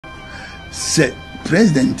say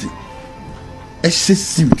president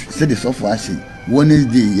suit said the software say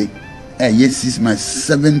Wednesday yes 6 months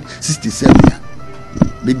 767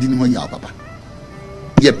 be didn't know ya papa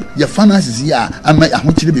your finances here and my I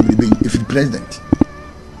want you to be if the president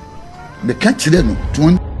the catch them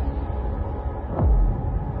 20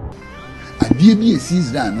 a DB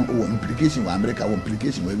sees that no implication for America,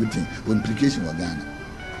 implication for everything, implication for Ghana.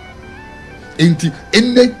 Ain't it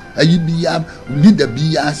need the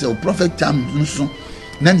be as a prophet time so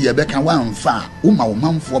then you better one far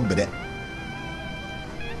woman for bread.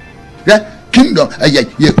 That kingdom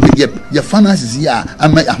your finances here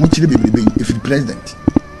and my I want you to be if the president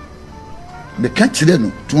the catch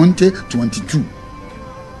them 2022.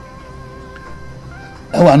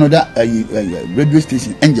 Oh, another radio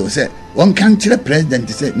station angel said one country president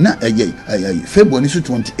said na February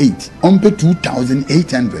 28 on pay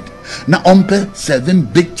 2,800 na on pay 7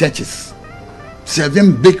 big churches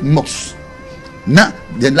 7 big mosques na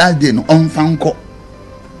the last day no on fanko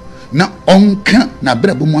na on kan na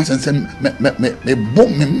brabo mo asense me bo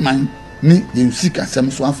me man ni the sika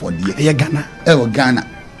sem so afọ de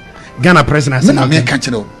Ghana president na me ka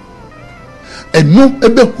kire eno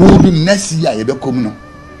ebe hold next year ebe kom no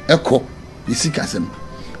eko isika sem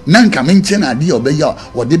nanka menche na de obeya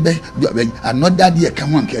wo de be another day ka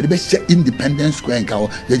ho anka de be share Independence Square nka ho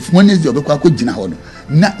Wednesday obekwa ko gina ho no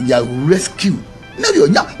na ya rescue na yo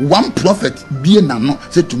ya one prophet bie na no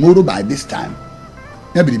say tomorrow by this time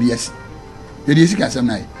na be yes de isika sem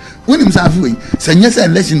na wonim sa afi we sanye say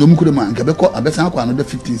election no mukuro ma nka be ko abesan ko another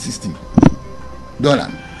 $15-16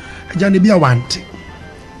 ajane bia wanti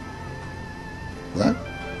what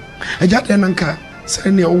ajate nanka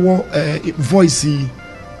say ne wo voice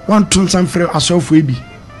one tool some free asofu ebi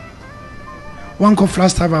one ko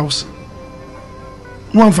flash house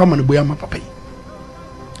one fama no boya ma papa yi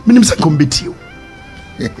minim se kombetio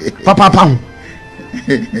papa pa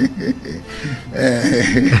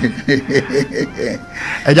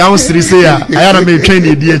eja wo siri se ya ayara me train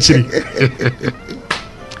e di akiri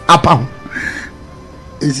apa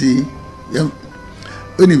isi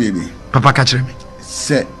oni baby papa ka kire me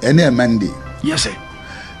say any Monday yes sir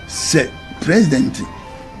say president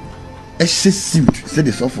suit said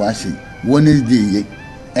the software say Wednesday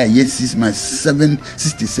yes 6 months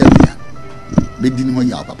 767 be didn't know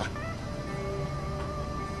ya papa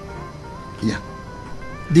yeah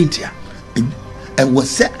didn't ya was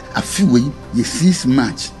set a few way you 6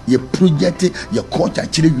 March you project your culture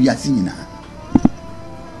chire wi ase nyina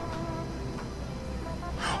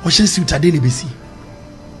o she suit ade ne besi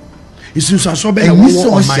isu so aso be wo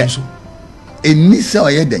o man so eni se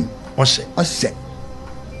oyeden o she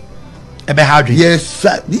ebe hardware yes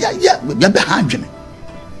yeah be hardware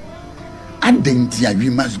identity we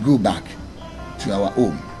must go back to our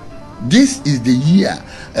home. This is the year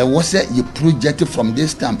was you projected from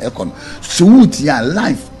this time econ so with your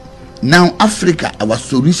life now Africa our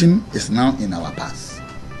solution is now in our past.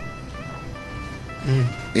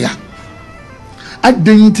 Yeah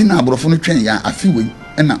identity na abrofo no twen ya afiwe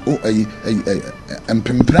na o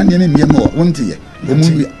empempran ne niam o wonte ye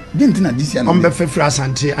omu denti na this year no on be fefra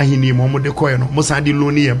asante ahini mo de koyo no mo san de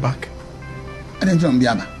loan ye back adenti on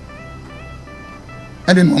biaba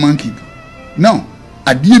adenti man keep no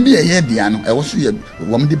adie bi ye dia no e wo so ye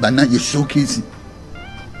wom de bana ye showcase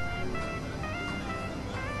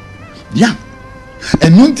ya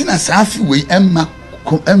enunti na safi we emma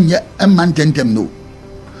emma ntentem no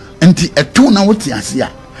enti eto na wote ase a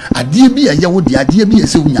adie bi ye wo de adie bi ye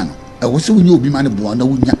se wunya no e wo se wunya obi ma ne bo na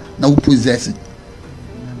wunya na wo possess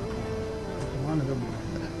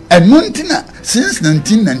enuntina since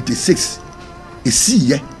 1996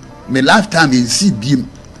 see my lifetime in see biem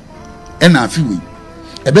and a few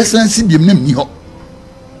e be san see biem na mni ho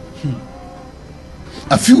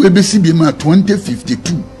a few e be see biem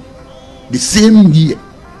 2052 the same year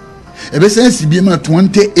e be san see biem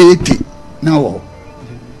 2080 now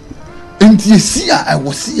enti see I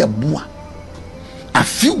was see a boa a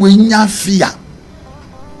few we nya fear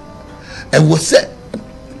e was say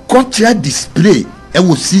cultural display e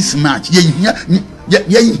was 6 March ye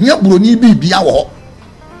broni bibia wo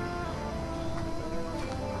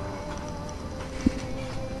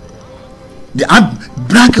the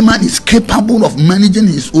black man is capable of managing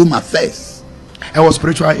his own affairs. There was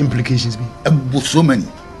spiritual implications be so many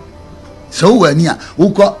so when ya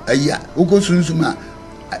uko sunsuma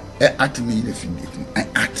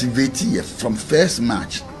activate from 1st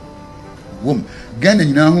March wom Ghana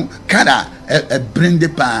nyina kada bring the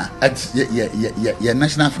pa at your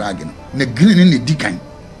national flag na green in the dikan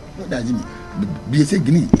what does it mean be say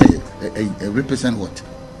green represent what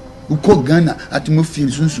uko Ghana at mo feel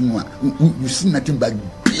sunsumu you see nothing but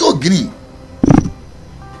pure green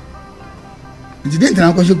Nti den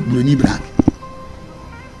tena ko broni black.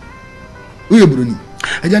 Uye broni.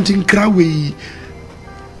 Ajanti nkra we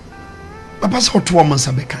papa so to o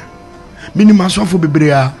mansa beka. Minimum asofo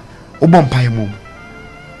bebre a obon pae mom.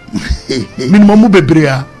 Minimum bebre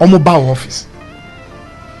a omo ba office.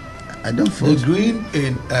 I don't follow. The green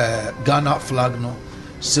in Ghana flag no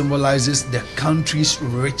symbolizes the country's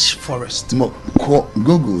rich forest.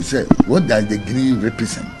 Google say, what does the green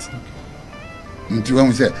represent? Into when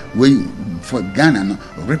we say we for Ghana no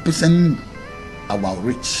represent our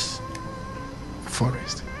rich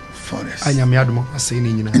forest. Anyame admo asay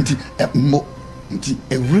ni nyina. Nti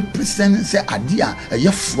it represents say idea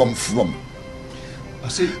from. I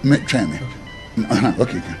say me try me.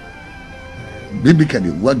 Okay.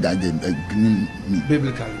 Biblically, what does the green mean?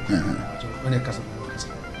 Biblically, when it comes to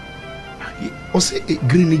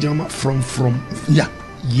green jama from yeah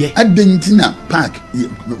Argentina park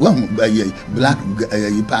one black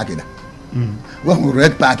park it one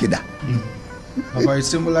red park it but it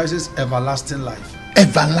symbolizes everlasting life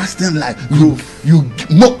growth. You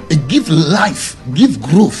give life, give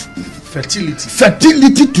growth,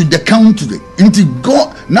 fertility to the country. Into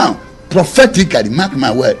God now prophetically, mark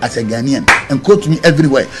my word as a Ghanaian and quote me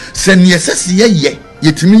everywhere. Send yes, ye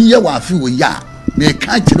to me, ye wa few ya. May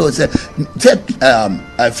can't you know, say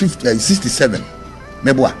 67.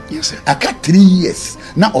 Meboa. Yes, sir. I got 3 years.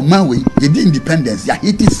 Now on my way, you did independence. Ya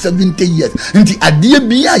hit 70 years. And the idea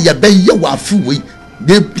be ya be ye wa few.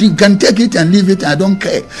 You can take it and leave it. I don't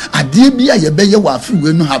care. Idea be ya be ye wa few.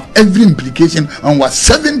 We no have every implication on what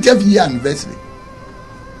 70th year anniversary.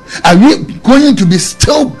 Are we going to be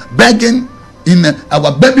still begging in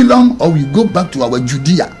our Babylon, or we go back to our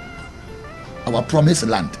Judea, our promised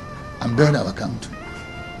land, and build our country?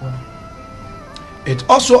 It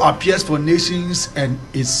also appears for nations and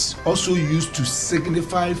is also used to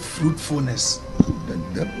signify fruitfulness. The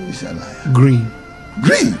devil is a liar. Green,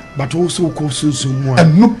 but also more.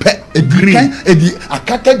 And no pet a green. I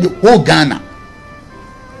cut the whole Ghana.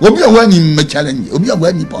 We'll be aware in my challenge. We'll be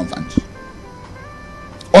aware in Pomfant.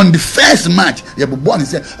 On the first match, you were born and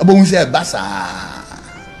said, "About say Bassa."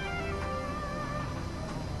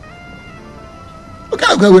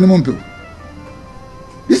 Okay, people.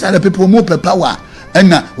 These are the people more power, and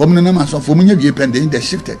now women and so for many years they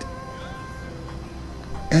shifted.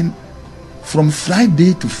 And from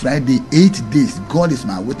Friday to Friday, 8 days, God is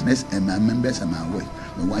my witness, and my members are my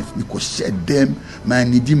wife. Because share them, my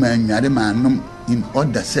needy man, man, in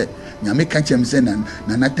order set. Nyame catch him saying,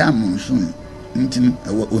 "Nanata monsoon." Ntin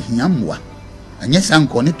ohiamwa anya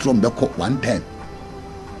sanko ne trom beko one time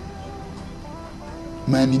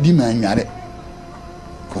man di man yare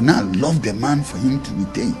kona love the man for him to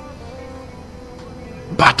retain,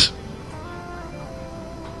 but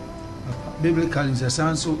biblically it's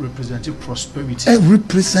also representing prosperity.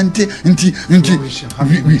 Representing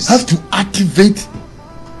we have to activate.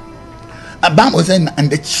 Abam was saying, and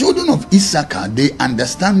the children of Issachar, they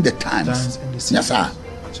understand the times. Yes, sir.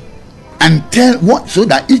 And tell what, so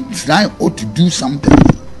that Israel ought to do something.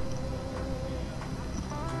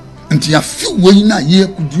 And you have few way now year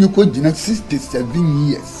could you could 67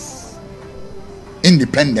 years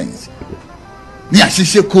independence.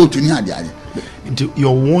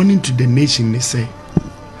 You're warning to the nation, they say.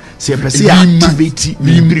 We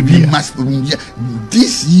must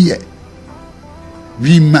this year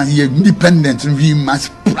we must independence, we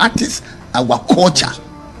must practice our culture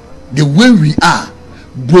the way we are.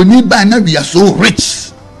 Brony by now we are so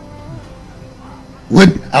rich.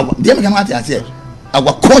 When our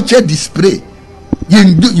our culture display,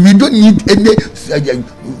 we don't need any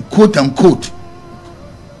quote unquote.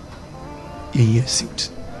 Yes, suit.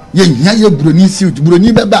 Yeah, brony suit,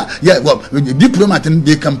 brony baba. Yeah, well, the diplomat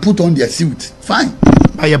they can put on their suit. Fine.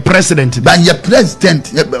 By your president.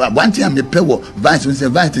 One thing I'm a power vice when say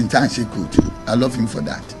vice in time she could. I love him for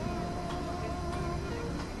that.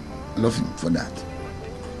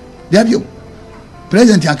 There you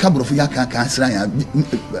President Yakabro for Yaka Sraya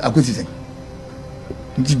acquisition.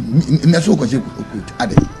 And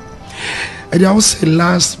I would say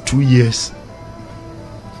last 2 years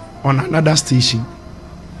on another station,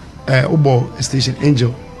 Obo station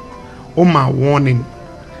Angel, Oma warning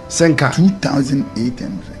Senka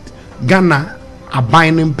 2,800 Ghana are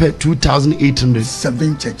buying per 2,800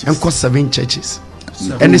 7 churches and cost 7 churches.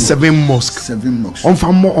 And 7 mosques. On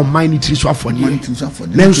for more on mine it is for you.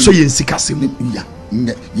 Then so you see yeah.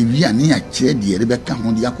 If you are near chair, the Rebecca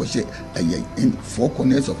Hondia Koshe, 4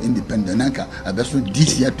 corners of independence,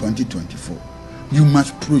 this year 2024. You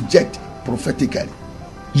must project prophetically.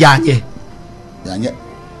 Yeah. I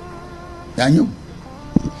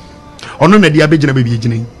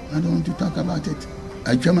don't want to talk about it.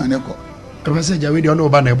 I German echo. I said, "You don't know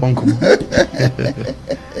about the bonko."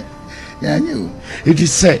 Yeah, I knew. It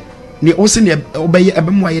is said, "Ne also ne obey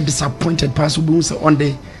why disappointed possible on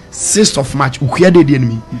the 6th of March. Ukia de the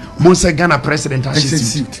enemy. Monse Ghana president has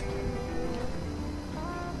suit.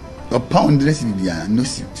 A pound dress in the no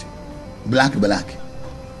suit. Black.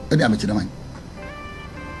 What do I make the man?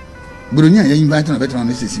 Brunia, you invite on a veteran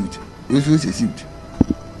this suit. You feel a suit.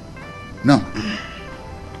 No.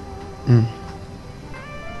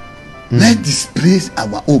 Let's displace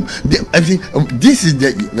our home. This is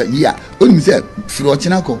the year. When we say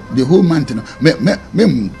Frochinako, the whole month,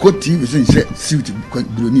 me quote TV suit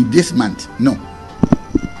this month. No,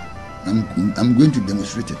 I'm going to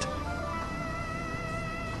demonstrate it.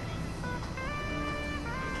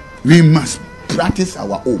 We must practice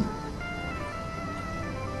our home.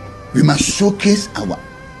 We must showcase our.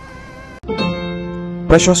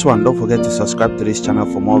 Precious one, don't forget to subscribe to this channel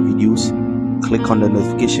for more videos. Click on the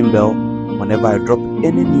notification bell. Whenever I drop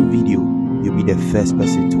any new video, you'll be the first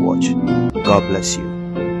person to watch. God bless you.